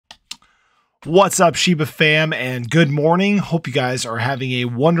What's up, Shiba fam, and good morning. Hope you guys are having a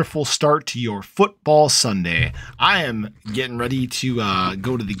wonderful start to your football Sunday. I am getting ready to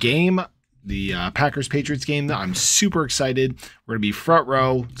go to the game, the Packers-Patriots game. I'm super excited. We're going to be front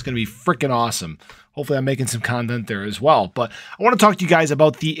row. It's going to be freaking awesome. Hopefully I'm making some content there as well. But I want to talk to you guys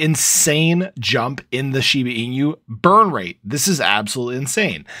about the insane jump in the Shiba Inu burn rate. This is absolutely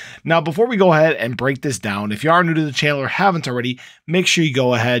insane. Now, before we go ahead and break this down, if you are new to the channel or haven't already, make sure you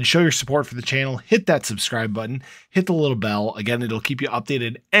go ahead, show your support for the channel, hit that subscribe button, hit the little bell. Again, it'll keep you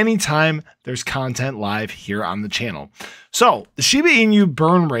updated anytime there's content live here on the channel. So the Shiba Inu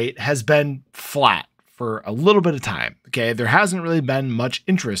burn rate has been flat for a little bit of time. Okay, there hasn't really been much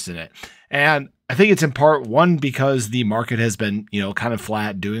interest in it. And I think it's in part one because the market has been, kind of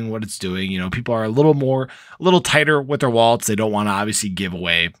flat, doing what it's doing. People are a little tighter with their wallets. They don't want to obviously give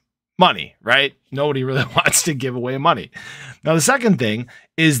away money, right? Nobody really wants to give away money. Now, the second thing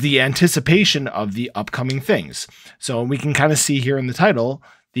is the anticipation of the upcoming things. So we can kind of see here in the title,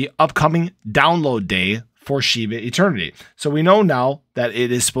 the upcoming download day for Shiba Eternity. So we know now that it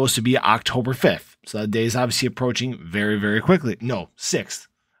is supposed to be October 5th. So that day is obviously approaching very, very quickly. No, 6th,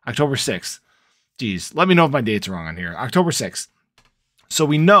 October 6th. Geez, let me know if my date's wrong on here. October 6th. So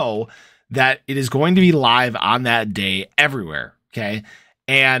we know that it is going to be live on that day everywhere, okay?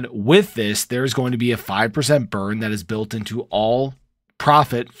 And with this, there's going to be a 5% burn that is built into all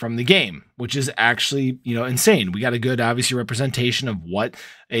profit from the game, which is actually, insane. We got a good, obviously, representation of what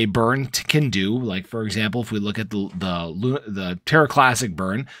a burn can do. Like, for example, if we look at the Terra Classic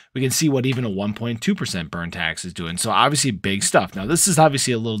burn, we can see what even a 1.2% burn tax is doing. So obviously big stuff. Now, this is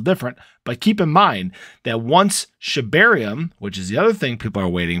obviously a little different, but keep in mind that once Shibarium, which is the other thing people are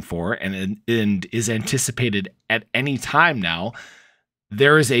waiting for and is anticipated at any time now,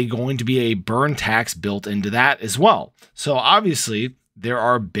 there is going to be a burn tax built into that as well. So obviously, there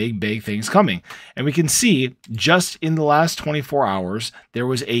are big things coming. And we can see just in the last 24 hours, there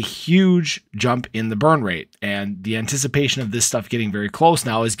was a huge jump in the burn rate. And the anticipation of this stuff getting very close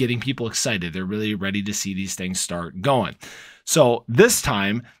now is getting people excited. They're really ready to see these things start going. So this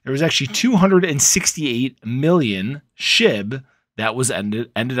time, there was actually 268 million SHIB that was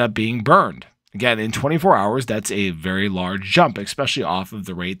ended up being burned. Again, in 24 hours, that's a very large jump, especially off of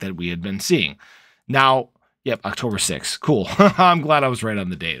the rate that we had been seeing. Now, yep, October 6th. Cool. I'm glad I was right on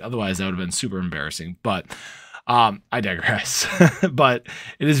the date. Otherwise, that would have been super embarrassing. But I digress. But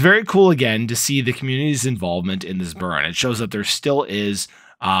it is very cool, again, to see the community's involvement in this burn. It shows that there still is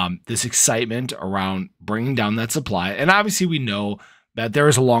this excitement around bringing down that supply. And obviously, we know that there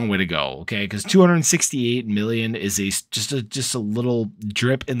is a long way to go, okay? Because 268 million is just a little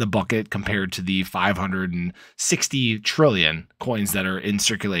drip in the bucket compared to the 560 trillion coins that are in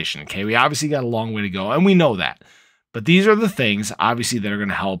circulation, okay? We obviously got a long way to go, and we know that. But these are the things, obviously, that are going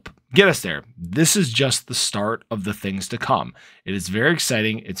to help get us there. This is just the start of the things to come. It is very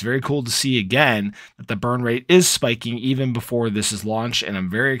exciting. It's very cool to see, again, that the burn rate is spiking even before this is launched, and I'm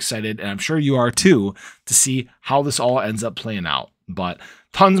very excited, and I'm sure you are too, to see how this all ends up playing out. But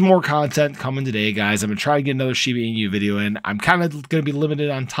tons more content coming today, guys. I'm going to try to get another Shiba Inu video in. I'm kind of going to be limited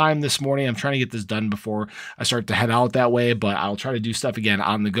on time this morning. I'm trying to get this done before I start to head out that way, but I'll try to do stuff again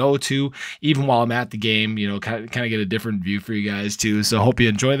on the go too, even while I'm at the game, kind of get a different view for you guys too. So hope you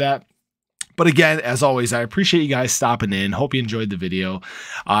enjoy that. But again, as always, I appreciate you guys stopping in. Hope you enjoyed the video.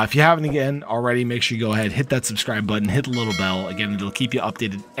 If you haven't again already, make sure you go ahead, hit that subscribe button, hit the little bell. Again, it'll keep you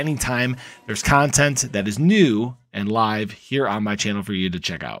updated anytime there's content that is new and live here on my channel for you to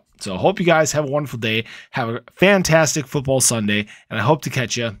check out. So hope you guys have a wonderful day. Have a fantastic football Sunday, and I hope to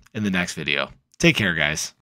catch you in the next video. Take care, guys.